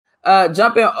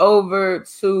Jumping over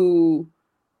to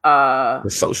the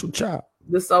social child.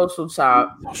 I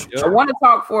want to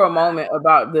talk for a moment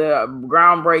about the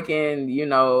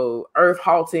groundbreaking, earth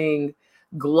halting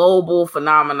global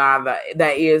phenomena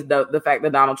that is the fact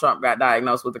that Donald Trump got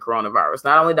diagnosed with the coronavirus.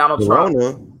 Not only Donald Trump,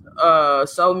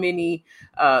 so many,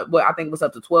 I think it was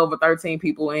up to 12 or 13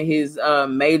 people in his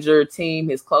major team,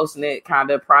 his close-knit kind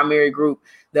of primary group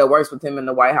that works with him in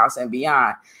the White House and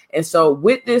beyond. And so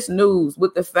with this news,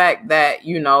 with the fact that,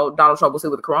 Donald Trump was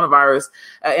hit with the coronavirus,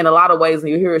 in a lot of ways, and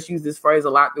you hear us use this phrase a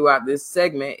lot throughout this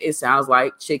segment, it sounds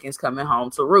like chickens coming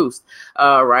home to roost,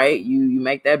 right? You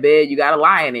make that bed, you got to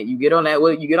lie in it. You get on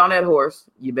that horse,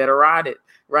 you better ride it,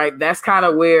 right? That's kind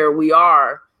of where we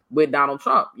are with Donald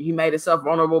Trump. He made himself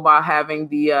vulnerable by having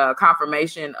the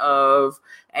confirmation of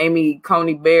Amy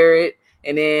Coney Barrett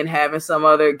and then having some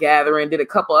other gathering, did a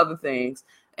couple other things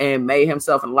and made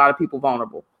himself and a lot of people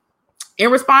vulnerable.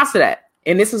 In response to that,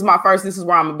 and this is where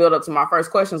I'm going to build up to my first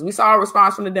questions. We saw a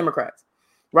response from the Democrats,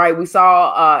 right? We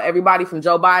saw everybody from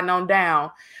Joe Biden on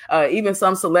down, even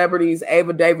some celebrities.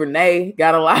 Ava DuVernay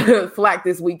got a lot of flack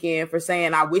this weekend for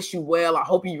saying, I wish you well. I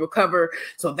hope you recover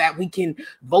so that we can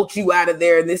vote you out of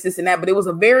there and this and that. But it was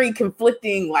a very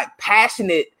conflicting,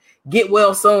 passionate get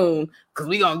well soon because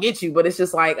we going to get you. But it's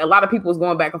just like a lot of people was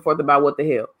going back and forth about what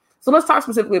the hell. So let's talk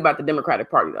specifically about the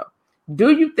Democratic Party, though.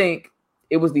 Do you think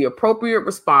it was the appropriate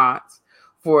response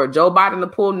for Joe Biden to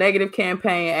pull negative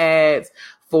campaign ads,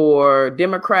 for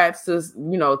Democrats to,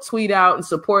 tweet out in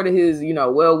support of his,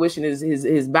 well-wishing,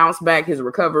 his bounce back, his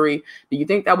recovery? Do you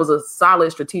think that was a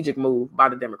solid strategic move by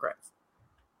the Democrats?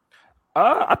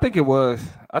 I think it was.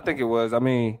 I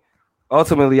mean,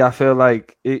 ultimately, I feel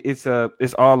like it's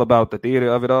all about the theater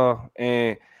of it all.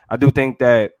 And I do think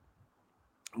that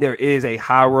there is a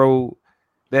high road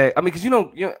that, because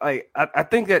I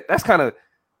think that's kind of,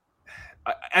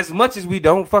 as much as we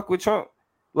don't fuck with Trump,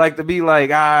 to be like,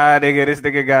 this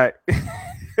nigga got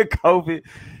COVID. You know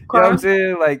what I'm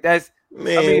saying? That's,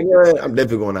 man, I'm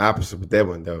definitely going the opposite with that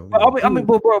one, though.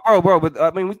 Bro, but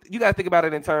you got to think about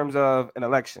it in terms of an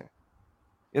election.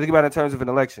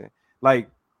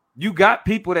 You got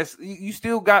people you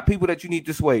still got people that you need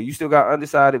to sway. You still got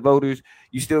undecided voters.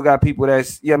 You still got people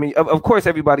of course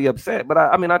everybody upset, but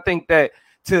I think that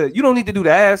you don't need to do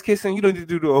the ass kissing. You don't need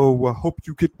to do I hope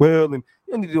you get well, and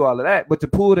you don't need to do all of that. But to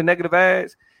pull the negative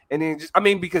ads and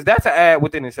then because that's an ad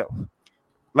within itself.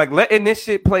 Letting this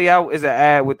shit play out is an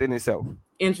ad within itself.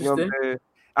 Interesting. You know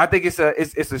I think it's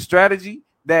a strategy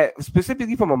that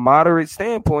specifically from a moderate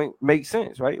standpoint makes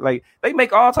sense, right? They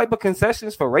make all type of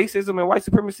concessions for racism and white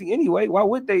supremacy anyway. Why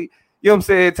would they,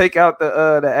 take out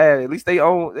the ad? At least they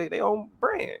own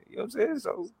brand. You know what I'm saying?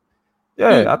 So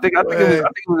yeah, I think it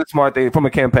was a smart thing from a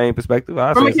campaign perspective.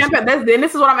 This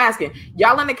is what I'm asking.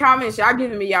 Y'all in the comments, y'all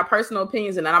giving me y'all personal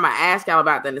opinions, and then I'm gonna ask y'all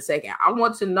about that in a second. I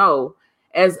want to know,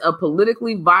 as a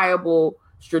politically viable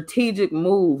strategic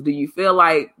move, do you feel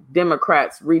like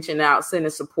Democrats reaching out, sending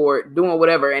support, doing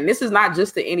whatever? And this is not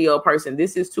just to any old person.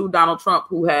 This is to Donald Trump,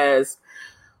 who has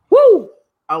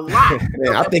a lot.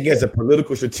 Man, I think as a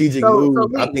political strategic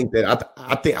move, I think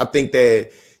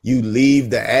that you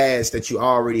leave the ads that you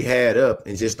already had up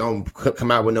and just don't come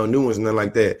out with no new ones, nothing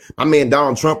like that. My man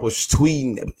Donald Trump was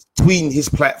tweeting his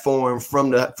platform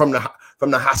from the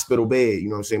hospital bed. You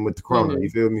know what I'm saying, with the corona. Mm-hmm. You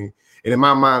feel me? And in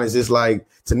my mind, it's just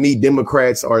to me,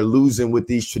 Democrats are losing with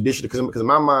these traditions because in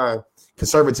my mind,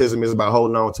 conservatism is about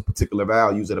holding on to particular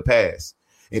values of the past.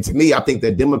 And to me, I think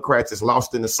that Democrats is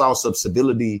lost in the sauce of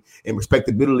civility and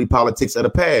respectability politics of the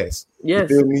past. Yes.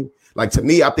 You feel me? To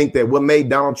me, I think that what made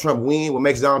Donald Trump win, what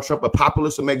makes Donald Trump a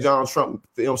populist, what makes Donald Trump,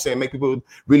 make people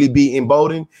really be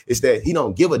emboldened, is that he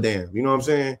don't give a damn. You know what I'm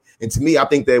saying? And to me, I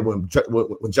think that when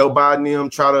Joe Biden and them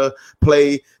try to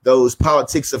play those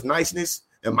politics of niceness,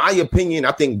 in my opinion,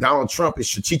 I think Donald Trump is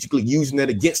strategically using that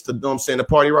against the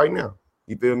party right now.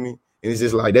 You feel me? And it's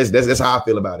just that's how I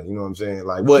feel about it. You know what I'm saying?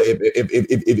 What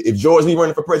if George me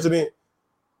running for president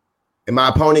and my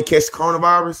opponent catches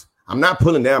coronavirus, I'm not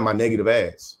pulling down my negative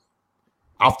ads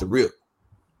off the rip.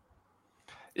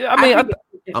 Yeah, I'm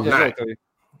not.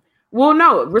 Well,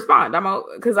 no, respond.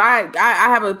 Because I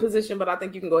have a position, but I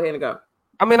think you can go ahead and go.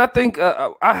 I think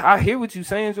I hear what you're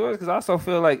saying, George, because I also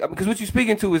feel because what you're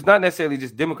speaking to is not necessarily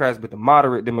just Democrats, but the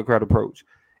moderate Democrat approach.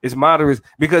 It's moderate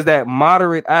because that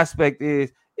moderate aspect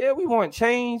is, we want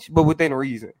change, but within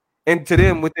reason. And to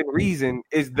them, within reason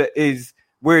is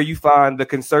where you find the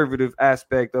conservative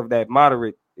aspect of that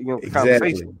moderate,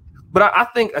 conversation. But I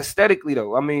think aesthetically,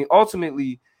 though,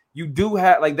 ultimately, you do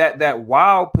have that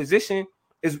wild position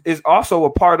is also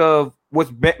a part of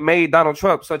made Donald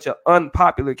Trump such an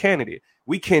unpopular candidate.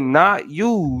 We cannot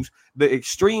use the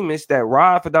extremists that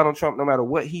ride for Donald Trump, no matter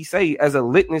what he say, as a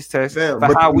litmus test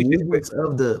for how we do it.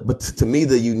 But to me,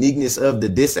 the uniqueness of the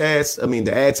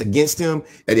the ads against him,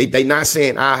 they not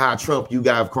saying, aha, Trump, you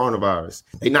got coronavirus.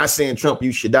 They not saying, Trump,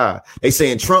 you should die. They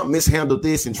saying Trump mishandled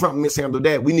this and Trump mishandled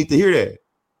that. We need to hear that.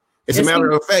 As a matter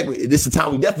of fact, this is the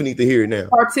time we definitely need to hear it now.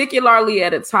 Particularly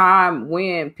at a time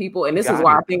when people, and this is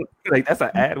why I think like that's an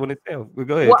ad when it's there.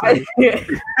 Go ahead. Well,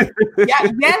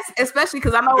 yes, especially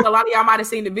because I know a lot of y'all might have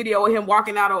seen the video of him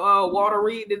walking out of Walter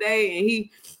Reed today, and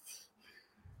he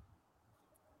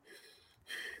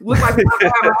looked like he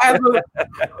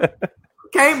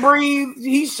can't breathe.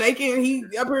 He's shaking. He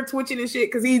up here twitching and shit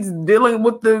because he's dealing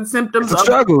with the symptoms. It's a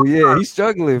struggle. Yeah, he's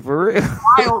struggling for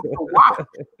real.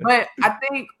 But I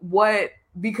think what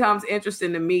becomes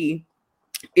interesting to me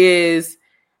is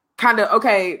kind of,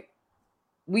 okay,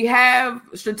 we have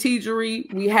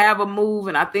strategery, we have a move,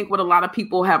 and I think what a lot of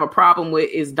people have a problem with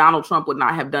is Donald Trump would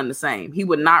not have done the same. He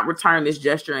would not return this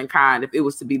gesture in kind if it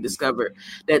was to be discovered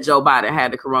that Joe Biden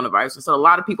had the coronavirus. And so a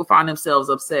lot of people find themselves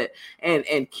upset and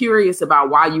curious about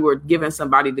why you were giving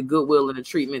somebody the goodwill and the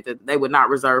treatment that they would not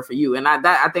reserve for you. And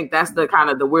I think that's the kind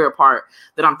of the weird part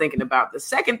that I'm thinking about. The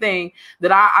second thing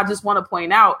that I just want to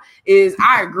point out is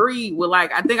I agree with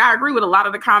I agree with a lot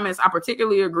of the comments. I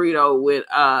particularly agree though with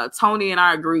Tony, and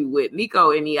I agree with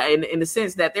Nico in the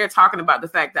sense that they're talking about the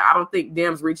fact that I don't think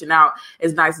Dems reaching out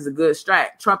as nice as a good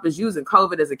strat. Trump is using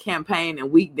COVID as a campaign,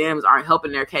 and weak Dems aren't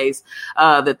helping their case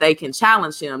that they can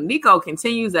challenge him. Nico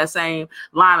continues that same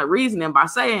line of reasoning by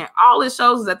saying all it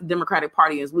shows is that the Democratic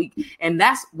Party is weak, and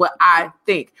that's what I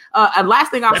think. And last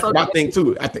thing I'll say, I think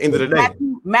too. At the end of the day,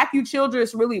 Matthew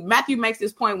makes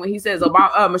this point when he says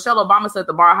Michelle Obama set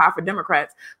the bar high for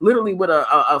Democrats, literally with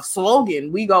a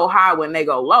slogan: "We go high when they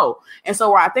go low." And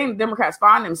so where I think Democrats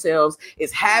find themselves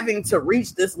is having to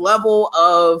reach this level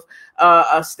of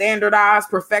a standardized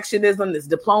perfectionism, this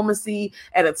diplomacy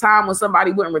at a time when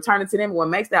somebody wouldn't return it to them. What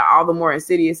makes that all the more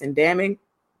insidious and damning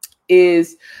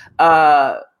is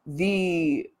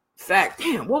the fact.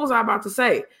 Damn, what was I about to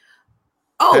say?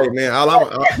 Oh, hey man,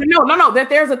 no, that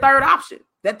there's a third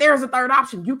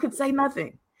option. You could say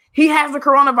nothing. He has the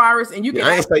coronavirus, and you can.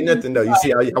 I ain't say nothing though. You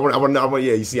see, I want.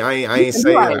 Yeah, you see, I ain't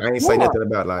say nothing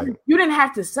about You didn't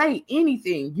have to say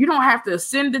anything. You don't have to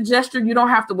send the gesture. You don't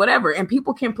have to whatever, and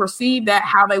people can perceive that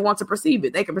how they want to perceive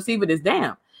it. They can perceive it as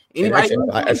damn. Anybody?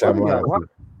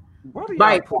 Why do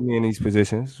y'all put me in these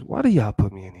positions?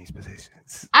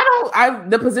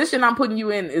 The position I'm putting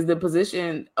you in is the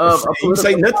position of a you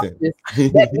say nothing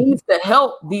that needs to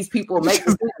help these people make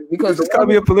decisions. Because you call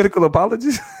me a political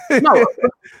apologist? No.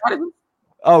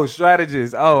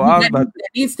 Strategist. That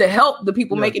needs to help the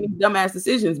people making these dumbass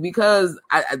decisions because,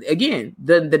 again,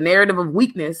 the narrative of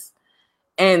weakness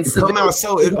and to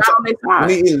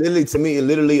me, it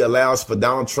literally allows for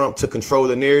Donald Trump to control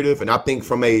the narrative. And I think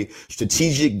from a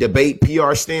strategic debate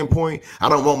PR standpoint, I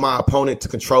don't want my opponent to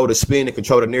control the spin and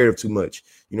control the narrative too much.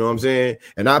 You know what I'm saying?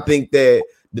 And I think that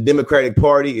the Democratic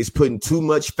Party is putting too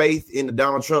much faith into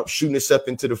Donald Trump shooting himself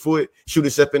in the foot.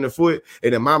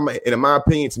 And in my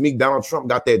opinion, to me, Donald Trump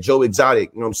got that Joe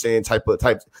Exotic, you know what I'm saying, type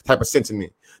of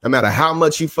sentiment. No matter how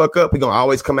much you fuck up, he's gonna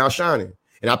always come out shining.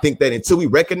 And I think that until we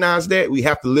recognize that, we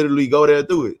have to literally go there and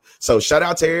do it. So shout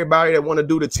out to everybody that want to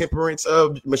do the temperance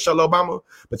of Michelle Obama.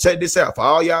 But check this out. For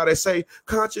all y'all that say,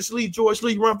 consciously, George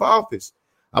Lee run for office.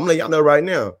 I'm letting y'all know right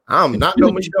now, I'm not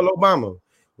no Michelle Obama.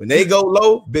 When they go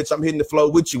low, bitch, I'm hitting the flow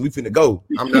with you. We finna go.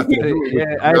 I'm not finna do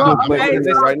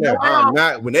it. Right now. I'm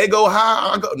not. When they go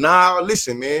high, I go. Nah,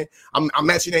 listen, man. I'm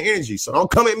matching that energy. So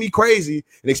don't come at me crazy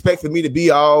and expect for me to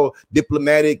be all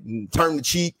diplomatic and turn the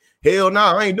cheek. Hell no,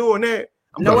 I ain't doing that.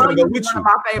 Noel uses one of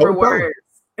my favorite words.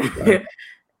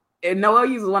 And Noel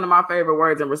uses one of my favorite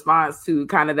words in response to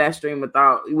kind of that stream of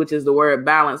thought, which is the word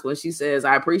balance. When she says,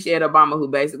 I appreciate Obama, who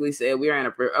basically said we are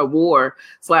in a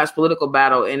war/political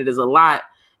battle, and it is a lot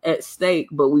at stake,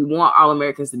 but we want all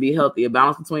Americans to be healthy. A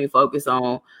balance between focus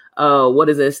on what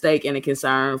is at stake and a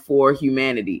concern for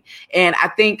humanity. And I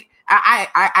think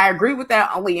I agree with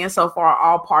that only insofar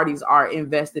all parties are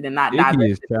invested and not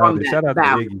divested from that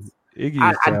balance.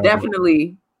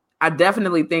 I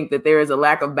definitely think that there is a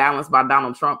lack of balance by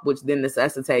Donald Trump, which then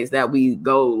necessitates that we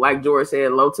go, like George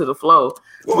said, low to the flow.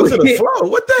 Low to the flow?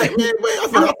 What that, man?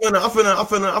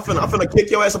 I'm finna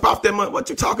kick your ass up off that month. What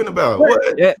you talking about?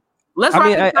 What? Yeah. Let's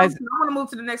I want to move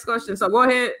to the next question. So go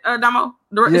ahead, Damo.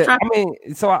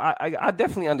 I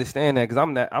definitely understand that because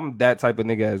I'm that type of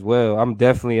nigga as well. I'm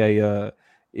definitely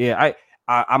I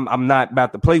I'm not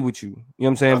about to play with you. You know what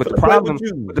I'm saying? But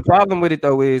the problem with it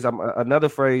though is another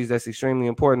phrase that's extremely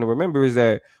important to remember is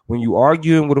that when you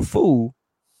arguing with a fool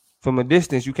from a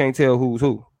distance, you can't tell who's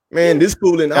who. Man, this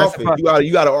fool in office,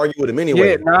 you gotta argue with him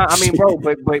anyway. Yeah, I mean, bro,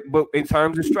 but in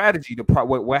terms of strategy,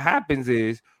 what happens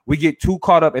is we get too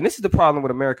caught up, and this is the problem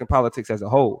with American politics as a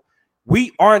whole.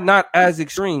 We are not as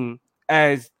extreme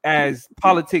as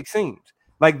politics seems.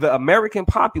 Like the American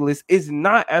populace is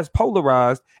not as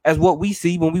polarized as what we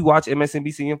see when we watch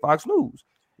MSNBC and Fox News,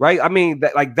 right? I mean,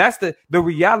 that's the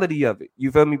reality of it.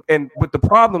 You feel me? But the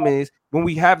problem is when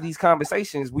we have these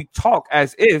conversations, we talk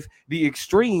as if the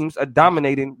extremes are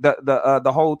dominating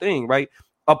the whole thing, right?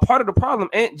 A part of the problem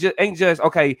ain't just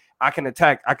okay. I can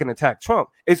attack Trump.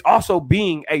 It's also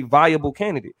being a viable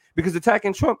candidate because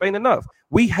attacking Trump ain't enough.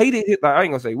 We hated it. I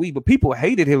ain't gonna say we, but people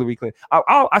hated Hillary Clinton.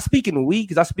 I speak in we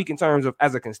because I speak in terms of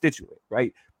as a constituent,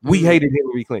 right? We hated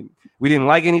Hillary Clinton. We didn't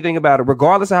like anything about it,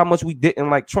 regardless of how much we didn't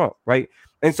like Trump, right?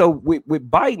 And so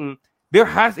with Biden,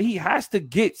 he has to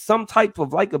get some type of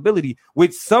likability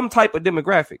with some type of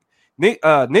demographic.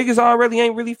 Niggas already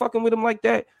ain't really fucking with him like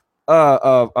that.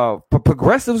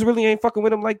 Progressives really ain't fucking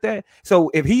with him like that.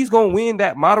 So if he's gonna win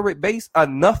that moderate base,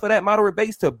 enough of that moderate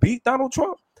base to beat Donald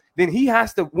Trump, then he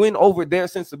has to win over their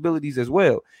sensibilities as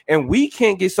well. And we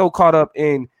can't get so caught up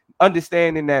in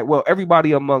understanding that, well,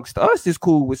 everybody amongst us is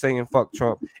cool with saying fuck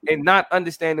Trump and not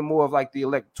understanding more of like the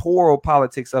electoral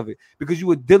politics of it, because you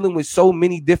were dealing with so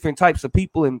many different types of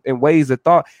people and ways of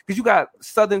thought, because you got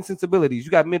Southern sensibilities,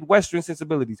 you got Midwestern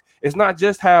sensibilities. It's not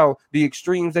just how the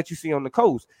extremes that you see on the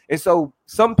coast. And so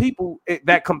some people,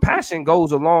 that compassion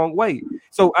goes a long way.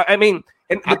 So, I mean,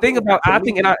 and the thing about, I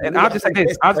think, and I'll just say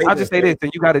this, I'll just say this,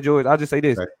 and you got it, George. I'll just say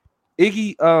this.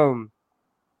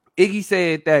 Iggy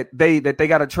said that they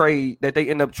got a trade, that they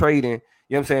end up trading, you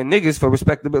know what I'm saying, niggas for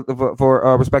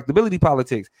respectability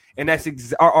politics, and that's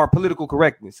our political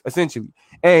correctness essentially,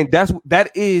 and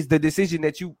that is the decision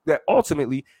that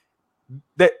ultimately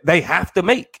that they have to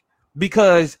make,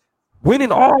 because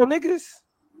winning all niggas,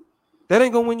 that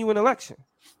ain't gonna win you an election.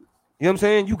 You know what I'm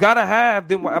saying? You gotta have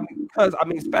them. Because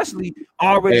especially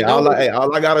already. Hey,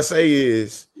 all I gotta say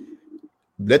is,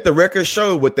 let the record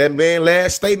show what that man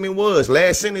last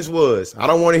sentence was. I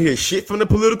don't want to hear shit from the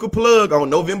political plug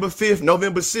on November 5th,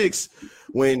 November 6th,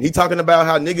 when he talking about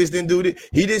how niggas didn't do it.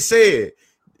 He just said,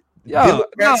 you're not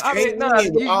about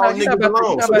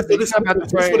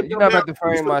to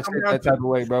frame my shit that type of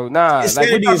way, bro. Nah,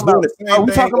 insanity is doing the same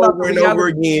thing over and over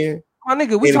again. My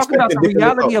nigga, we talking about the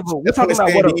reality of it. We're talking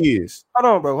about what it is.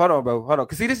 Hold on.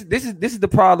 Cause see, this is the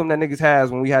problem that niggas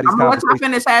has when we had these conversations. I'm gonna let y'all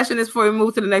finish hashing this before we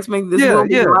move to the next thing. This will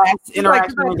be the last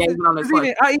interaction engagement on this.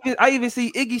 I even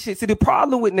see Iggy shit. See, the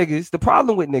problem with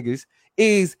niggas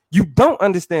is you don't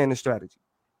understand the strategy.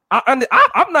 I'm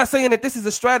not saying that this is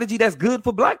a strategy that's good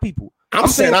for black people. I'm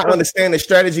saying I understand the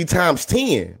strategy times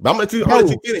 10. But I'm gonna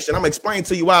let you finish, and I'm gonna explain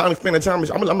to you why I'm spending time.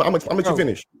 I'm gonna let you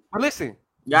finish. But listen.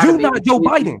 You not Joe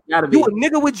Biden. You a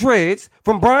nigga with dreads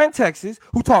from Bryan, Texas,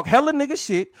 who talk hella nigga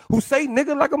shit, who say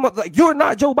nigga like a mother. Like, you're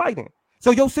not Joe Biden.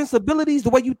 So your sensibilities, the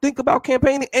way you think about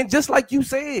campaigning, and just like you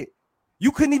said,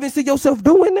 you couldn't even see yourself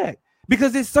doing that,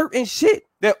 because it's certain shit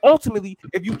that ultimately,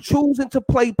 if you choosing to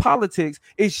play politics,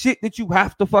 is shit that you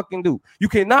have to fucking do. You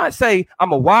cannot say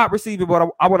I'm a wide receiver,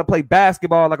 but I want to play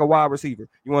basketball like a wide receiver.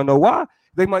 You want to know why?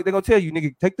 They're gonna tell you,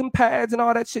 nigga, take them pads and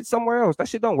all that shit somewhere else. That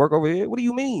shit don't work over here. What do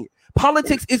you mean?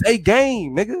 Politics is a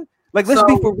game, nigga. Like, let's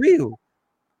be for real.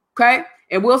 Okay.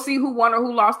 And we'll see who won or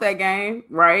who lost that game,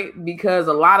 right? Because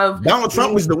a lot of Donald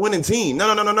Trump is the winning team.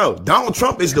 No. Donald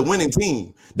Trump is the winning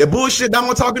team. The bullshit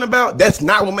Damo talking about, that's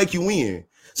not what make you win.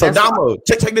 So that's Damo,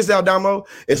 check this out, Damo.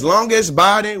 As long as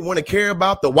Biden want to care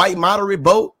about the white moderate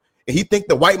vote, and he think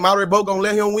the white moderate vote gonna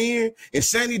let him win, and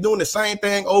Sandy doing the same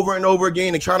thing over and over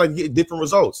again and trying to get different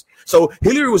results. So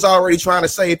Hillary was already trying to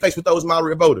save face with those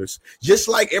moderate voters, just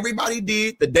like everybody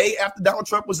did the day after Donald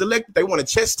Trump was elected. They want to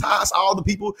chastise all the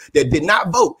people that did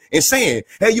not vote and saying,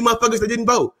 hey, you motherfuckers that didn't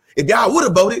vote, if y'all would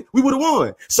have voted, we would have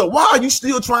won. So why are you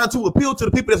still trying to appeal to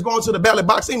the people that's going to the ballot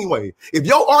box anyway? If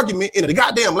your argument in the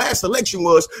goddamn last election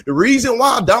was the reason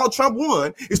why Donald Trump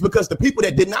won is because the people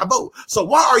that did not vote. So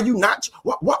why are you not?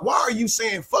 Why are you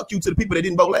saying fuck you to the people that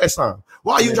didn't vote last time?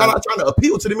 Why are you trying to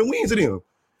appeal to them and win to them?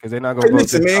 Because they're not going to vote.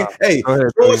 Listen, man. Hey,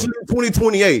 George Lee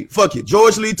 2028. Fuck it.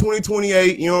 George Lee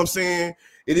 2028. You know what I'm saying?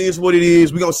 It is what it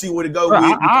is. We're going to see where it goes.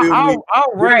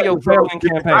 I'll run your failing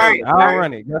campaign. I'll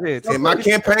run it. Go ahead. And my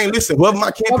campaign, listen, whoever my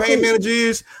campaign manager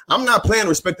is, I'm not playing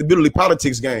respectability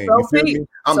politics game. You feel me?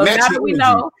 I'm matching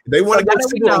energy. They want to go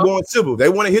civil, I'm going civil. They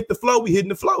want to hit the flow, we hitting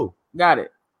the flow. Got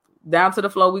it. Down to the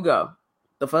flow we go.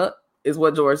 The fuck? is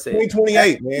what George said.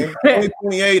 2028, man.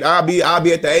 2028, I'll be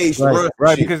at the age to run.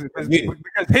 Right, because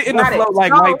hitting the flow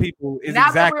like white people is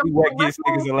exactly what gets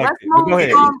niggas elected. But go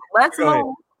ahead.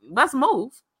 Let's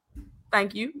move.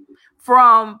 Thank you.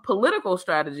 From political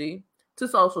strategy to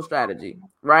social strategy,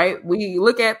 right? We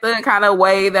look at the kind of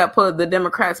way that put the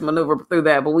Democrats maneuver through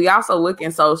that, but we also look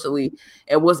in socially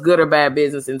at what's good or bad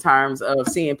business in terms of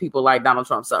seeing people like Donald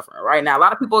Trump suffering. Right now, a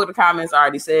lot of people in the comments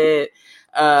already said,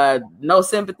 no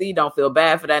sympathy, don't feel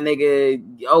bad for that nigga.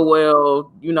 Oh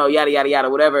well, yada yada yada,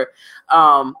 whatever.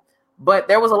 But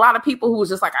there was a lot of people who was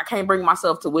just like, I can't bring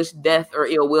myself to wish death or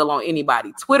ill will on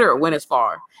anybody. Twitter went as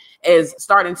far as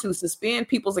starting to suspend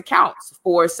people's accounts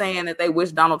for saying that they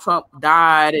wish Donald Trump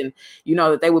died and,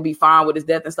 that they would be fine with his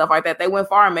death and stuff like that. They went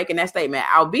far in making that statement,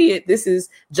 albeit this is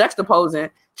juxtaposing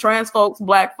trans folks,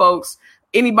 black folks,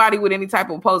 anybody with any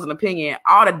type of opposing opinion,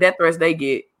 all the death threats they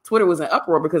get. Twitter was in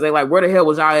uproar because they like, where the hell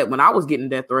was y'all at when I was getting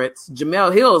death threats?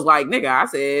 Jamel Hill's like, nigga, I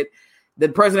said the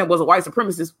president was a white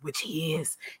supremacist, which he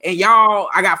is. And y'all,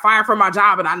 I got fired from my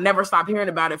job and I never stopped hearing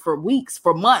about it for weeks,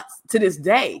 for months to this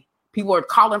day. People are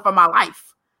calling for my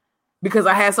life because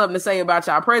I had something to say about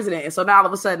y'all president. And so now all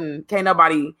of a sudden, can't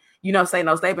nobody, say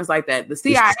no statements like that. The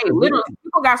CIA, literally,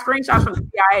 people got screenshots from the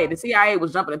CIA. The CIA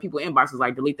was jumping in people's inboxes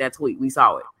like, delete that tweet. We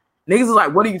saw it. Niggas was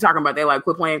like, what are you talking about? They like,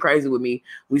 quit playing crazy with me.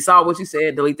 We saw what you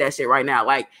said. Delete that shit right now.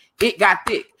 Like, it got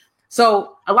thick.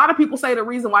 So a lot of people say the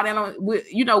reason why they don't,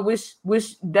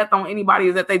 wish death on anybody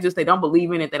is that they don't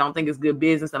believe in it. They don't think it's good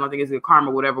business. They don't think it's good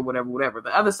karma, whatever.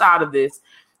 The other side of this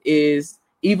is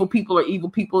evil people are evil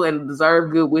people and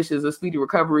deserve good wishes or speedy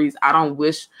recoveries. I don't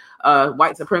wish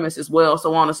white supremacists well,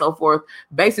 so on and so forth.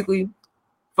 Basically,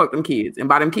 fuck them kids. And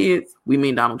by them kids, we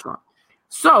mean Donald Trump.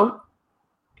 So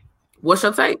what's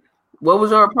your take? What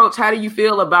was your approach? How do you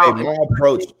feel about my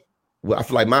approach? Well, I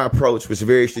feel like my approach was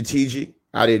very strategic.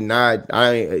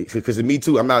 Because of me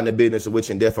too, I'm not in the business of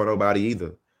wishing death on nobody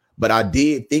either. But I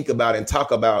did think about and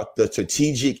talk about the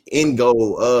strategic end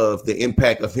goal of the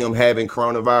impact of him having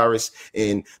coronavirus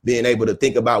and being able to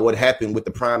think about what happened with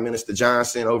the Prime Minister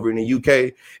Johnson over in the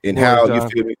UK and how you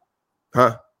feel me,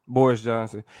 huh? Boris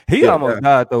Johnson. He almost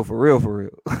died though, for real.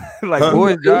 Like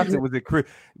Boris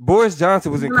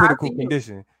Johnson was in critical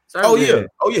condition. Oh yeah,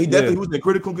 he definitely was in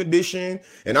critical condition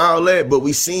and all that. But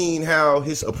we seen how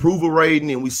his approval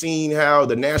rating and we seen how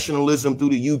the nationalism through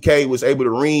the UK was able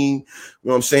to ring, you know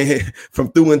what I'm saying, from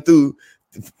through and through,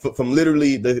 from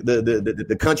literally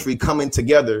the country coming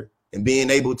together and being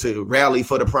able to rally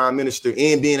for the prime minister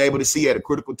and being able to see at a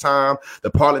critical time.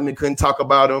 The parliament couldn't talk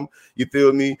about him. You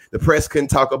feel me? The press couldn't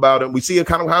talk about him. We see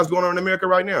kind of how it's going on in America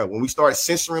right now. When we start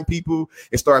censoring people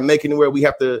and start making it where we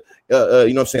have to,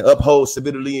 uphold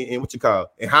civility and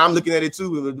and how I'm looking at it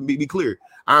too, to be clear,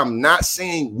 I'm not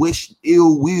saying wish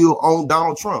ill will on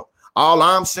Donald Trump. All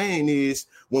I'm saying is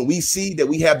when we see that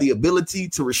we have the ability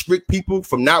to restrict people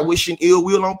from not wishing ill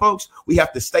will on folks, we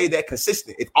have to stay that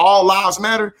consistent. If all lives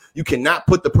matter, you cannot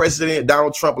put the president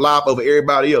Donald Trump live over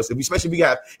everybody else. Especially if we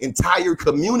have entire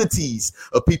communities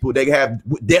of people that have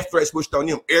death threats wished on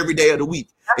them every day of the week.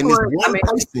 And this one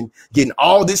person getting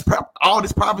all this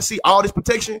privacy, all this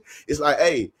protection, it's like,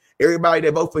 hey, everybody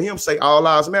that vote for him say all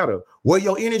lives matter. Where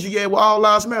your energy at? Where all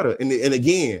lives matter? And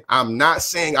again, I'm not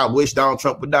saying I wish Donald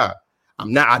Trump would die.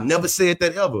 I never said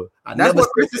that ever. That's what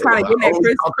Chris is kind of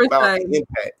getting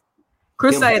at.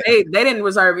 Chris said they didn't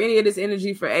reserve any of this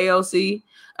energy for AOC.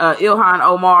 Ilhan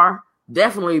Omar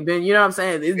definitely been, you know what I'm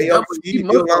saying? Ilhan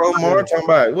Omar talking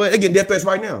about, well, they getting death threats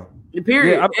right now.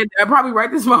 Period. Yeah, and probably right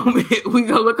this moment, we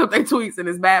go look up their tweets and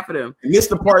it's bad for them. And this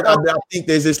the part I think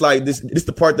there's just like this. This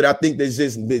the part that I think there's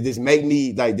just make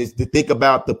me like this to think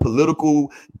about the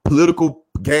political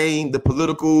game, the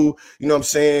political, you know what I'm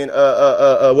saying?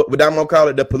 What I'm gonna call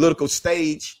it, the political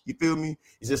stage. You feel me?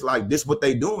 It's just like this what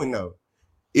they doing though.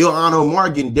 Ilhan Omar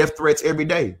getting death threats every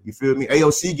day. You feel me?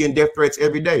 AOC getting death threats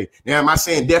every day. Now, am I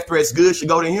saying death threats good should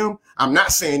go to him? I'm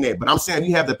not saying that, but I'm saying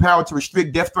you have the power to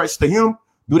restrict death threats to him.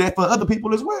 Do that for other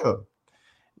people as well.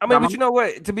 I mean, but you know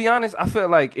what? To be honest, I feel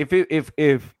like if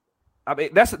I mean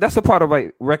that's a part of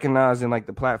like recognizing like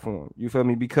the platform. You feel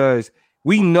me? Because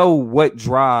we know what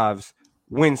drives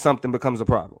when something becomes a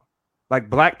problem. Like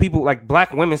black people, like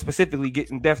black women specifically,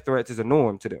 getting death threats is a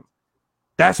norm to them.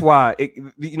 That's why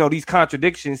these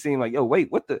contradictions seem like, yo,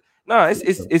 wait, what the? No,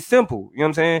 it's simple. You know what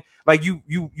I'm saying? Like you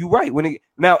right when it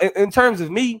now in terms of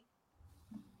me,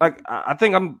 like I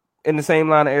think I'm in the same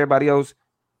line of everybody else.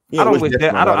 I don't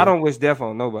wish death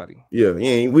on nobody. Yeah,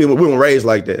 we weren't raised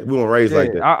like that. We weren't raised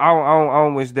like that. I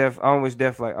don't wish death. I don't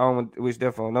wish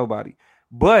death on nobody.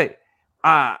 But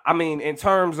I mean, in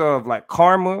terms of like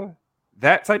karma,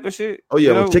 that type of shit. Oh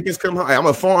yeah, when chickens come home, I'm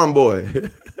a farm boy.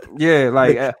 Yeah,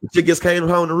 like the chick just came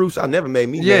home the roost. I never made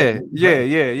me. Yeah.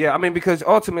 I mean, because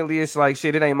ultimately it's like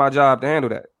shit. It ain't my job to handle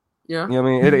that. Yeah, you know what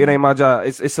I mean, it ain't my job.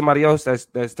 It's somebody else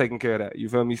that's taking care of that. You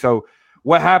feel me? So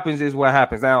what happens is what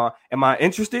happens. Now, am I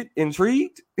interested,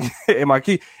 intrigued? Am I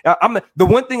key? The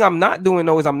one thing I'm not doing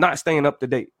though is I'm not staying up to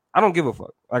date. I don't give a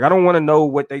fuck. Like I don't want to know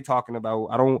what they talking about.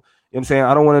 I don't. You know what I'm saying?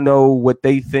 I don't want to know what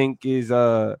they think is.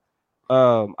 I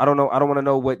don't know. I don't want to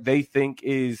know what they think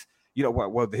is. You know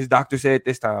what? Well, his doctor said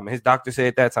this time. His doctor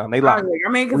said that time. They lie. I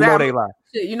mean, because they lie.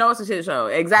 You know, it's a shit show.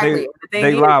 Exactly.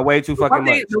 They lie way too fucking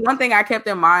much. The one thing I kept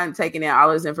in mind taking in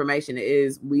all this information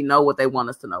is we know what they want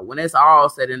us to know. When it's all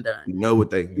said and done, you know what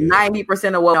they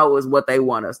 90% of what we know is what they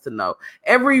want us to know.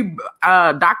 Every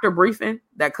doctor briefing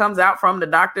that comes out from the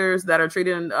doctors that are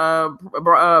treating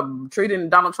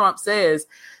Donald Trump says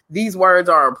these words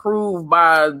are approved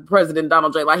by President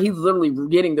Donald J. Like he's literally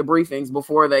getting the briefings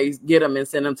before they get them and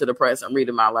send them to the press and read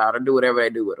them out loud or do whatever they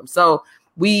do with them. So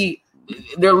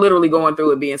they're literally going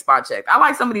through it being spot checked. I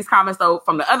like some of these comments though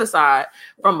from the other side,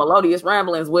 from Melodious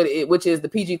Ramblings, which is the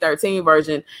PG-13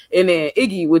 version, and then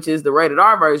Iggy, which is the rated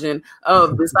R version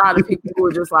of the side of people who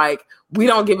are just like, we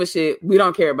don't give a shit, we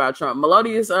don't care about Trump.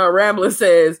 Melodious Rambling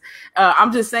says,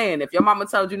 I'm just saying, if your mama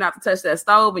told you not to touch that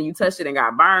stove and you touched it and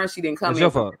got burned, she didn't come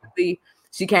in.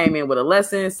 She came in with a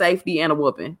lesson, safety, and a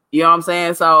whooping. You know what I'm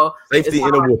saying? So safety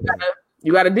and a whooping.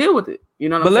 You got to deal with it. You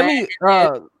know what I'm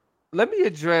saying? Let me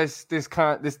address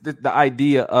the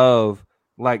idea of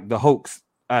like the hoax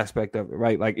aspect of it,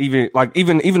 right? Like even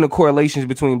the correlations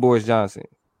between Boris Johnson.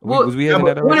 Was we having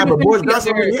that already? But Boris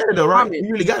Johnson really had it though, right? He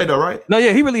really got it though, right? No,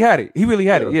 yeah, he really had it.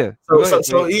 Yeah.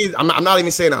 So I'm not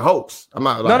even saying a hoax. I'm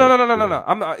not. Like,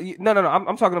 no.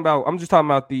 I'm talking about. I'm just talking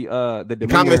about the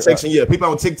comment section. Yeah, people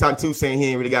on TikTok too saying he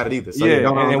ain't really got it either. So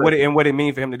and what it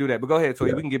means for him to do that. But go ahead, so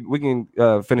we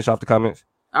can finish off the comments.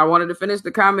 I wanted to finish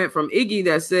the comment from Iggy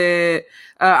that said,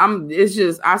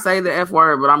 I say the F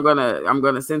word, but I'm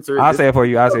gonna censor it. I'll say it for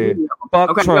you. I say it.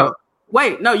 Fuck okay, Trump.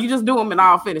 No, you just do them and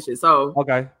I'll finish it. So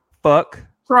okay. Fuck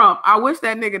Trump. I wish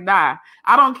that nigga die.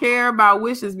 I don't care about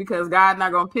wishes because God's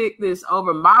not gonna pick this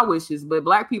over my wishes, but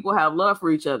black people have love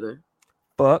for each other.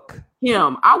 Fuck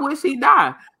him. I wish he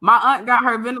died. My aunt got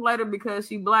her ventilator because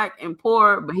she black and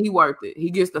poor, but he worth it. He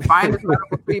gets the finest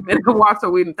medical treatment in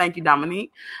Washington. Thank you,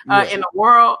 Dominique. In the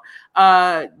world,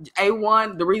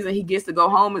 A1. The reason he gets to go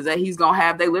home is that he's gonna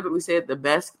have. They literally said the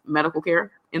best medical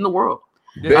care in the world.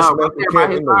 Best medical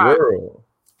care in the world.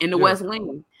 In the West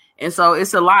Wing, and so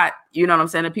it's a lot. You know what I'm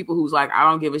saying? The people who's like, I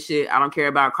don't give a shit. I don't care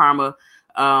about karma.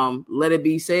 Let it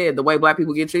be said, the way black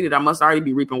people get treated, I must already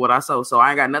be reaping what I sow, so I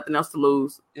ain't got nothing else to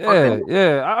lose. Yeah.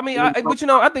 I mean, but you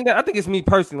know, I think it's me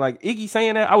personally. Like Iggy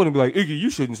saying that, I wouldn't be like, Iggy, you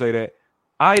shouldn't say that.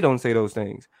 I don't say those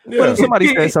things. Yeah. But if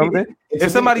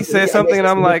somebody says something, and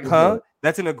I'm like, huh,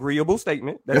 that's an agreeable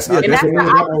statement. That's I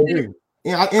agree.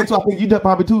 Yeah, and so I think you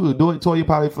probably too do it. Toya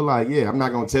probably feel like, yeah, I'm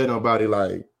not gonna tell nobody.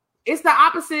 Like, it's the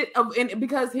opposite of,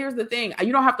 because here's the thing: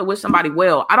 you don't have to wish somebody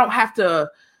well. I don't have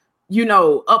to,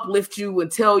 uplift you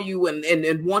and tell you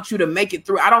and want you to make it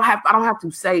through. I don't have to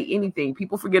say anything.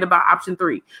 People forget about option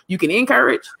 3. You can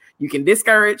encourage, you can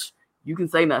discourage, you can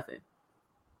say nothing.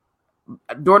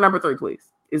 Door number 3, please,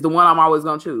 is the one I'm always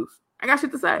gonna choose. I got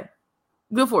shit to say.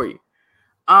 Good for you.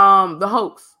 The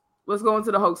hoax. Let's go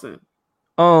into the hoaxing.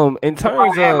 In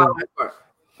terms of,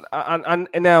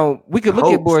 and now we could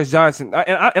look at Boris Johnson,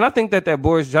 and I think that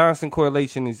Boris Johnson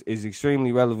correlation is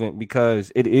extremely relevant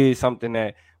because it is something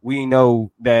that we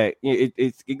know that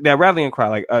it's that rallying cry,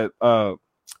 like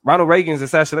Ronald Reagan's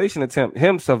assassination attempt,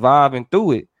 him surviving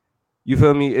through it, you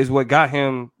feel me, is what got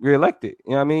him reelected.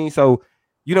 You know what I mean? So,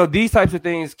 these types of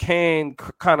things can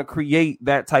kind of create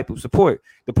that type of support.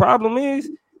 The problem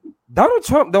is Donald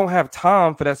Trump don't have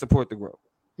time for that support to grow.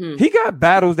 He got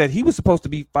battles that he was supposed to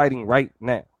be fighting right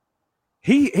now.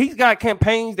 He's got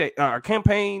campaigns that are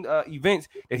events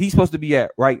that he's supposed to be at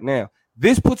right now.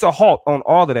 This puts a halt on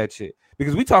all of that shit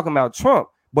because we talking about Trump,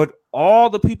 but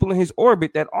all the people in his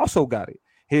orbit that also got it.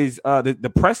 His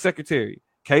the press secretary,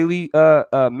 Kayleigh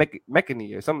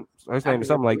McEnany, or her name is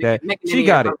something like that. She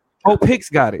got it. Hope Hicks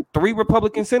got it. 3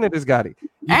 Republican senators got it.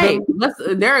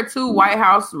 There are 2 White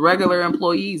House regular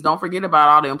employees. Don't forget about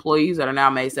all the employees that are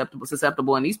now made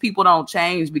susceptible. And these people don't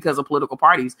change because of political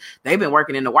parties. They've been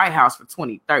working in the White House for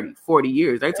 20, 30, 40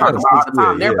 years. They talk about all the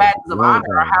time. Their badges of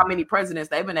honor are how many presidents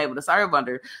they've been able to serve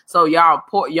under. So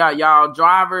y'all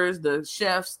drivers, the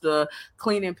chefs, the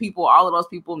cleaning people, all of those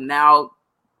people now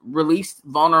released,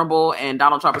 vulnerable, and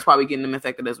Donald Trump is probably getting them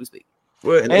infected as we speak.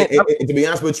 Well, and to be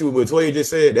honest with you, what Toya just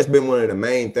said, that's been one of the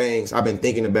main things I've been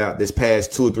thinking about this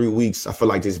past 2 or 3 weeks. I feel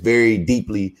like just very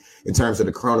deeply in terms of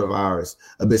the coronavirus.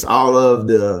 It's all of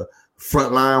the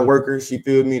frontline workers, you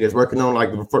feel me, that's working on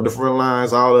like the front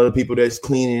lines, all other people that's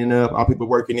cleaning up, all people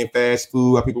working in fast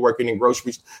food, all people working in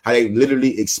groceries, how they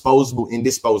literally exposable and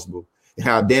disposable. And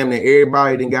how damn near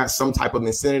everybody then got some type of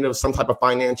incentive, some type of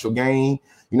financial gain,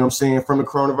 you know what I'm saying, from the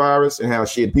coronavirus, and how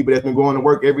shit, people that's been going to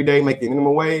work every day making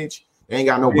minimum wage, they ain't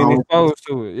got no bonus. Exposed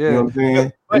to it, yeah. You know what I'm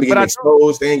saying? They getting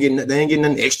exposed, they ain't getting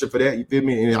nothing extra for that, you feel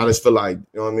me? And I just feel like,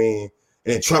 you know what I mean?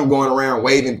 And then Trump going around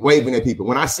waving at people.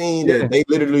 When I seen that they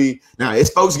literally, now it's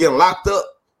folks getting locked up,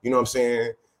 you know what I'm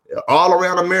saying? All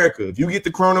around America. If you get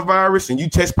the coronavirus and you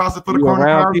test positive for the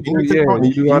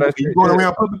coronavirus, you going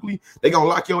around publicly, they gonna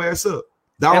lock your ass up.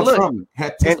 Donald Trump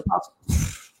had tested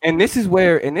positive. And this is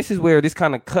where this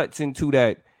kind of cuts into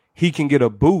that he can get a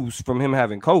boost from him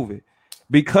having COVID.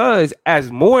 Because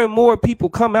as more and more people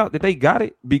come out that they got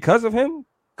it because of him,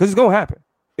 because it's gonna happen.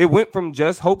 It went from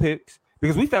just Hope Hicks,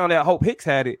 because we found out Hope Hicks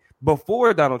had it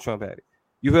before Donald Trump had it.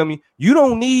 You feel me? You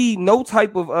don't need no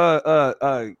type of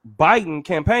Biden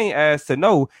campaign ads to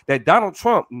know that Donald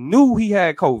Trump knew he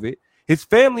had COVID. His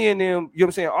family and them, you know what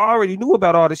I'm saying, already knew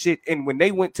about all the shit. And when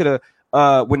they went to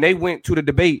the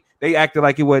debate, they acted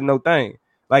like it wasn't no thing.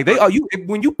 Like when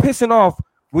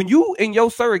you and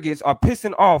your surrogates are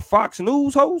pissing off Fox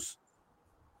News hosts,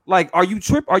 like, are you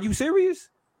serious?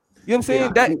 You know what I'm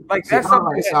saying? That's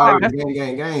something that's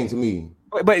gang to me.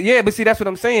 But see, that's what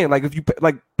I'm saying. Like, if you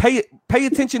pay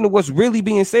attention to what's really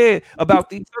being said about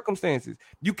these circumstances,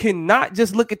 you cannot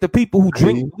just look at the people who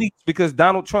drink bleach because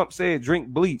Donald Trump said drink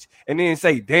bleach and then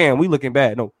say, "Damn, we looking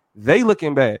bad." No, they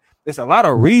looking bad. There's a lot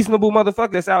of reasonable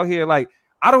motherfuckers that's out here. Like,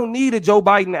 I don't need a Joe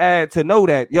Biden ad to know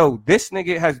that, yo, this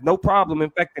nigga has no problem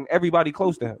infecting everybody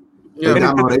close to him. Yeah, they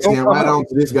stand right on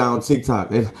to this guy on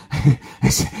TikTok.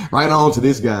 Right on to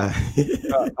this guy.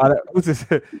 Who's this?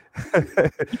 Shout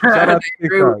out to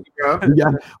TikTok.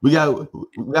 We got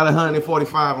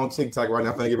 145 on TikTok right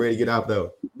now. I'm gonna get ready to get out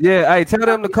though. Yeah, hey, tell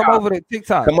them to come over to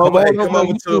TikTok. Come over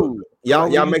to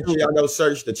y'all. Make sure y'all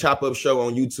search the Chop Up Show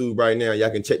on YouTube right now.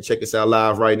 Y'all can check us out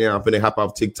live right now. I'm finna hop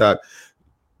off TikTok.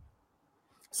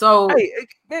 So, hey,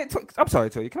 man, I'm sorry,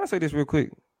 Toy. Can I say this real quick?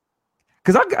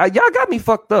 Because y'all got me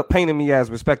fucked up painting me as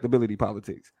respectability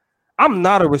politics. I'm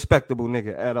not a respectable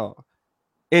nigga at all.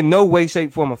 In no way,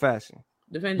 shape, form, or fashion.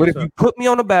 But if you put me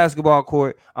on a basketball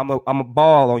court, I'm a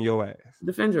ball on your ass.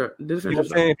 Defend yourself. You know what I'm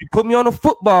saying? If you put me on a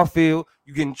football field,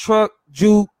 you getting trucked,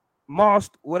 juked,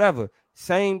 mossed, whatever.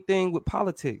 Same thing with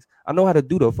politics. I know how to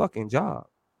do the fucking job.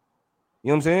 You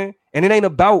know what I'm saying? And it ain't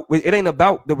about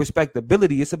the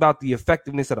respectability. It's about the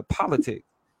effectiveness of the politics.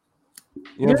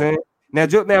 You know what I'm saying? Now,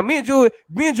 me and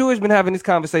George been having this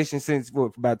conversation since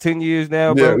about 10 years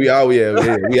now. Bro. We always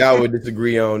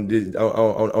disagree on this,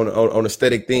 on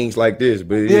aesthetic things like this,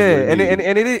 but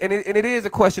it is a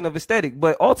question of aesthetic.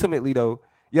 But ultimately, though,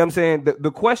 you know what I'm saying,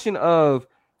 the question of,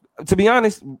 to be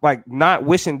honest, like not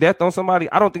wishing death on somebody,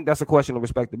 I don't think that's a question of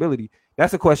respectability.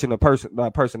 That's a question of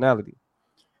personality.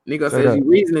 Nico says you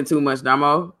reasoning too much,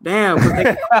 Damo. Damn,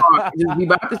 just be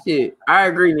about the shit. I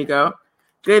agree, Nico.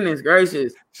 Goodness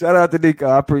gracious! Shout out to Nico.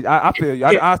 I feel you.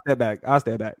 I'll step back.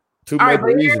 Too much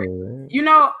reasoning, man. You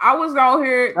know, I was gonna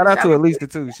hear. Shout out to Elisa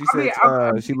too. She said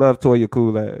she loved Toya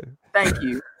cool ass. Thank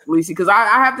you, Lisa, because I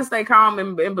have to stay calm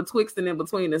in betwixt and in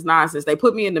between this nonsense. They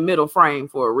put me in the middle frame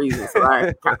for a reason, so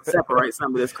I kind of separate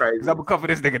some of this crazy. I'm gonna cover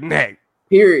this nigga neck.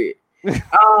 Period.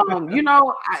 You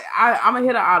know, I'm gonna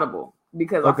hit an audible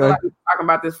because I feel like we're talking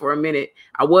about this for a minute.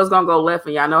 I was gonna go left,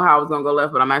 and y'all know how I was gonna go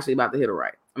left, but I'm actually about to hit a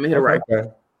right. I'm gonna hit it right.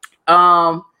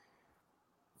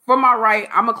 For my right,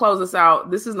 I'm gonna close this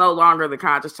out. This is no longer the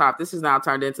conscious chop. This is now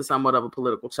turned into somewhat of a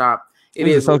political chop. It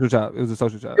was a social chop. It was a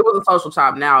social chop. It was a social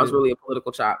chop. Now it's really a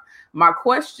political chop. My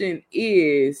question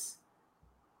is,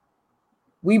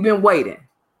 we've been waiting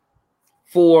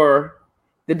for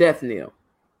the death knell,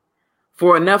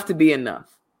 for enough to be enough.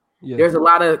 Yeah. There's a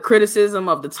lot of criticism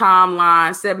of the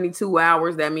timeline, 72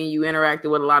 hours. That means you interacted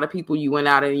with a lot of people. You went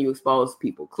out and you exposed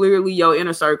people. Clearly, your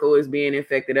inner circle is being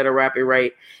infected at a rapid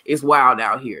rate. It's wild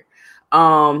out here.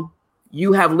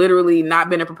 You have literally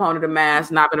not been a proponent of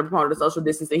masks, not been a proponent of social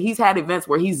distancing. He's had events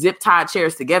where he zip-tied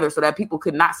chairs together so that people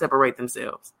could not separate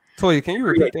themselves. Toya, can you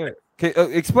repeat that?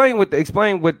 Explain what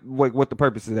the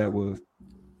purpose of that was.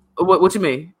 What you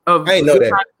mean? I ain't know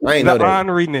that.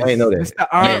 Honoriness. I ain't know that. It's the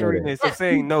honoriness of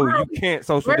saying no, you can't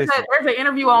social distance. There's an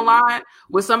interview online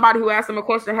with somebody who asked him a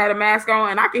question, had a mask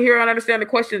on, and I can hear and understand the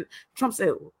question. Trump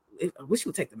said, I wish you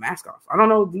would take the mask off. I don't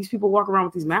know. These people walk around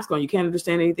with these masks on. You can't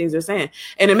understand anything they're saying.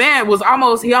 And the man was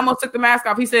almost took the mask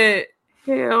off. He said,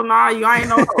 hell nah, I ain't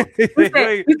know. He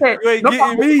said, you ain't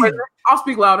getting me. I'll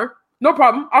speak louder. No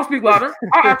problem. I'll speak louder.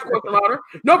 I'll ask the question louder.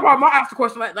 No problem. I'll ask the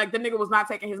question like the nigga was not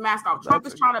taking his mask off. Trump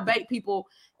is trying to bait people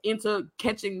into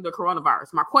catching the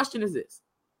coronavirus. My question is this.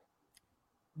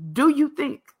 Do you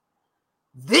think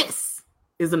this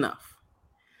is enough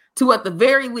to, at the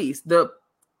very least, the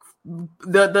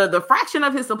fraction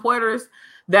of his supporters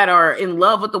that are in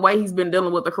love with the way he's been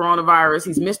dealing with the coronavirus,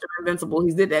 he's Mr. Invincible,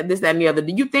 he's did that, this, that, and the other.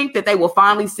 Do you think that they will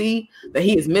finally see that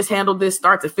he has mishandled this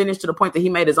start to finish to the point that he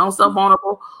made his own self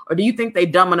vulnerable? Or do you think they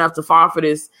dumb enough to fall for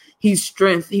this? He's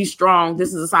strong.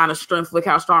 This is a sign of strength. Look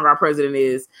how strong our president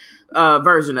is.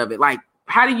 Version of it. Like,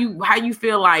 how you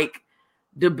feel like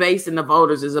the base and the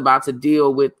voters is about to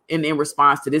deal with in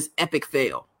response to this epic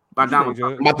fail by Donald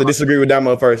Trump? I'm about to disagree with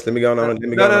Damo first. Let me go on. I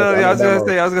was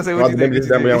gonna say what you think.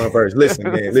 Damo first.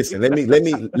 Listen, man. Listen.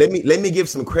 Let me give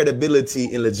some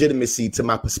credibility and legitimacy to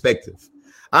my perspective.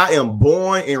 I am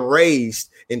born and raised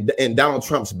in Donald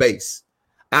Trump's base.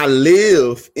 I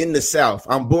live in the South.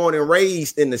 I'm born and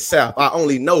raised in the South. I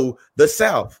only know the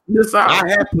South. I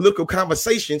have political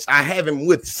conversations. I have them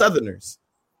with Southerners.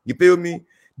 You feel me?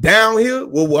 Down here,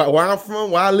 where I'm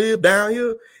from, where I live down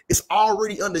here, it's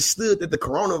already understood that the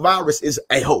coronavirus is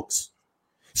a hoax.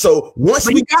 So once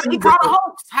we call it a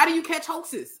hoax, how do you catch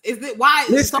hoaxes? Is it why?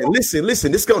 Listen.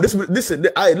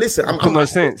 I'm too much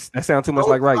sense. That sounds too much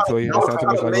like right, Toy. That sounds too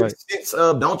much like right.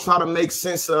 Don't try to make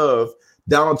sense of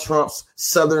Donald Trump's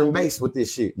Southern base with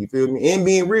this shit. You feel me? And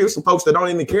being real, some folks that don't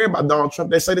even care about Donald Trump,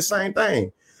 they say the same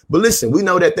thing. But listen, we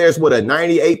know that there's a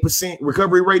 98%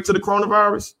 recovery rate to the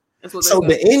coronavirus. So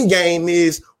the end game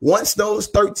is once those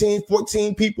 13,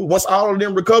 14 people, once all of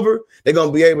them recover, they're going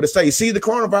to be able to say, see, the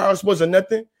coronavirus wasn't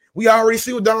nothing. We already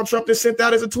see what Donald Trump just sent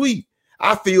out as a tweet.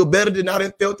 I feel better than I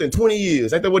done felt in 20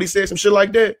 years. Ain't that what he said? Some shit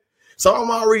like that. So I'm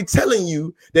already telling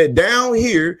you that down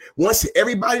here, once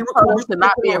everybody recovers from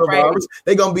the coronavirus,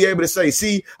 they're going to be able to say,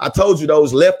 see, I told you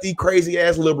those lefty, crazy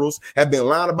ass liberals have been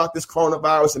lying about this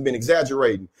coronavirus and been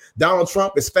exaggerating. Donald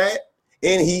Trump is fat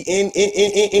and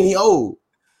he old.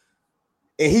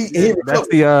 And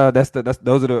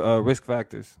those are the risk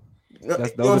factors.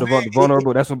 Those are the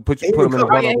vulnerable. That's what put them in the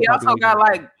vulnerable. He also got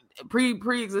like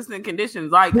pre-existing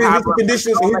conditions, like pre-existing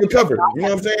conditions, and he recovered. You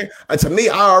know what I'm saying? To me,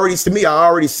 I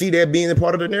already see that being a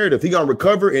part of the narrative. He gonna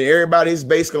recover, and everybody's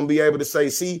base gonna be able to say,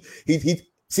 see,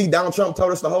 Donald Trump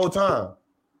told us the whole time.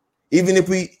 Even if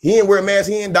he didn't wear a mask,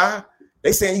 he didn't die.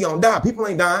 They saying he gonna die. People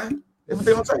ain't dying. That's what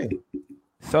they gonna say.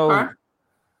 So,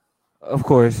 of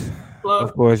course,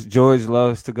 George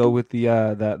loves to go with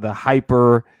the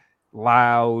hyper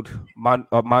loud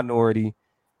minority.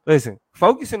 Listen,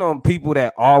 focusing on people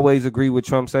that always agree with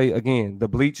Trump, say again, the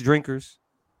bleach drinkers.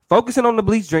 Focusing on the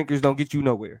bleach drinkers don't get you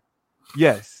nowhere.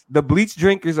 Yes, the bleach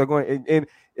drinkers are going. And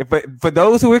for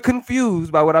those who are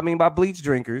confused by what I mean by bleach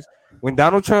drinkers, when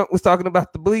Donald Trump was talking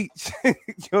about the bleach, you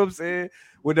know what I'm saying?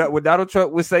 When Donald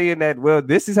Trump was saying that, well,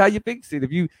 this is how you fix it.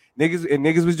 If you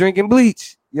niggas was drinking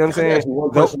bleach, you know what I'm saying?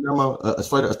 One question,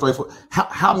 straightforward.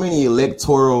 How many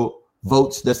electoral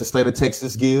votes does the state of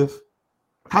Texas give?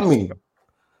 How many?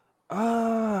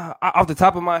 Off the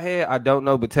top of my head, I don't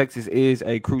know, but Texas is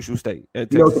a crucial state.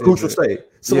 It's a crucial state.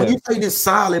 So when you say this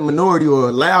silent minority or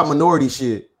loud minority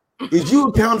shit, is you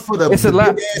account for the? It's a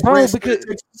loud, bro. Because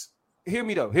hear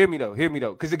me though.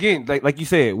 Because again, like you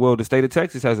said, well, the state of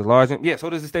Texas has a large. Yeah, so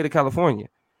does the state of California.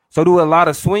 So do a lot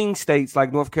of swing states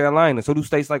like North Carolina. So do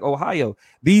states like Ohio.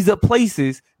 These are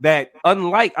places that,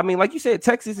 unlike, I mean, like you said,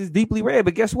 Texas is deeply red,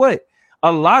 but guess what?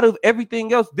 A lot of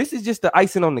everything else, this is just the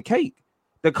icing on the cake.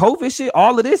 The COVID shit,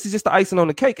 all of this is just the icing on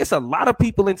the cake. It's a lot of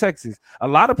people in Texas, a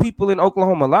lot of people in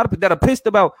Oklahoma, a lot of people that are pissed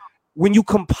about when you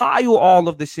compile all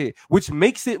of the shit, which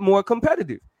makes it more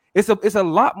competitive. It's a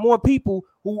lot more people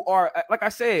who are, like I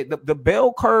said, the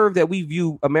bell curve that we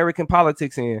view American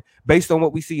politics in based on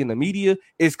what we see in the media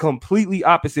is completely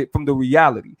opposite from the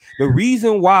reality. The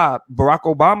reason why Barack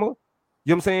Obama, you know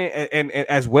what I'm saying, and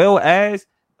as well as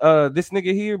this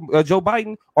nigga here, Joe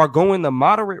Biden, are going the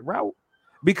moderate route,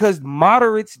 because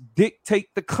moderates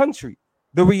dictate the country.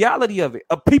 The reality of it,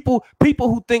 people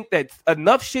who think that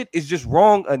enough shit is just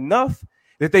wrong enough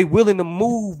that they willing to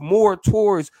move more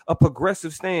towards a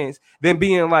progressive stance than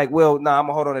being like, well, nah, I'm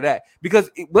gonna hold on to that.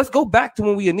 Because let's go back to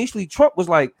when we initially, Trump was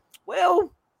like,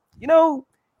 well, you know,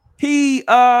 he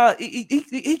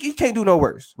can't do no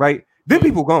worse, right? Then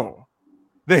people gone.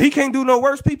 He can't do no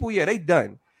worse. People, yeah, they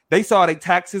done. They saw their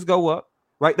taxes go up,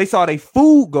 right? They saw their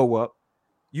food go up.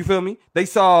 You feel me? They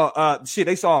saw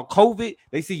they saw COVID.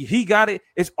 They see he got it.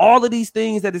 It's all of these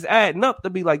things that is adding up to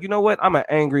be like, you know what? I'm an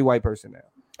angry white person now.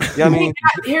 You know what I mean?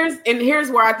 Here's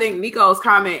where I think Nico's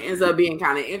comment ends up being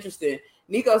kind of interesting.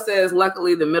 Nico says,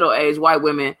 luckily, the middle-aged white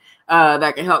women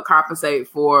that can help compensate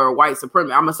for white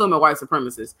supremacists. I'm assuming white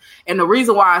supremacists. And the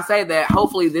reason why I say that,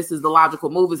 hopefully, this is the logical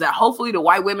move, is that hopefully the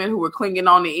white women who were clinging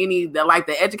on to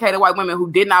the educated white women who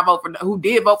did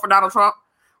vote for Donald Trump,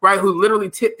 right, who literally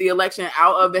tipped the election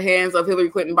out of the hands of Hillary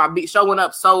Clinton by showing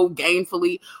up so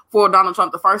gainfully for Donald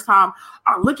Trump the first time,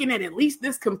 are looking at least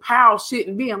this compiled shit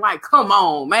and being like, come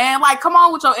on, man. Like, come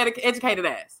on with your educated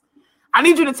ass. I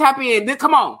need you to tap in.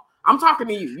 Come on. I'm talking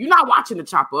to you. You're not watching the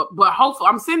chop up, but hopefully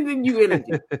I'm sending you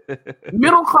energy.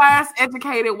 Middle class,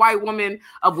 educated white woman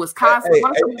of Wisconsin.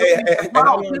 Shout out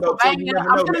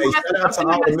to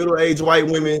all the middle-aged white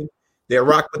women that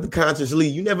rock with the conscious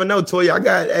lead. You never know,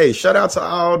 Toya. Shout out to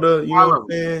all the, you know what I'm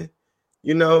saying?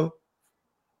 You know,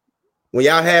 when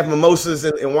y'all have mimosas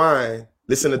and wine,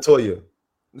 listen to Toya.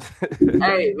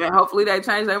 Hey, man, hopefully they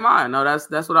change their mind. No,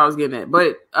 that's what I was getting at.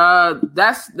 But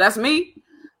that's me.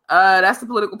 That's the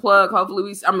political plug.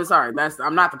 Hopefully I'm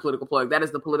not the political plug. That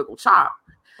is the political chop.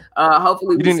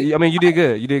 Hopefully you did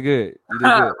good. You did good.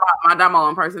 my Damo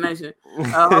impersonation.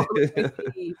 Hopefully we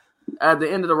see the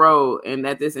end of the road, and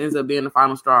that this ends up being the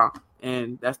final straw.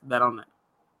 And that's that on that.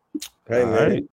 Hey, man.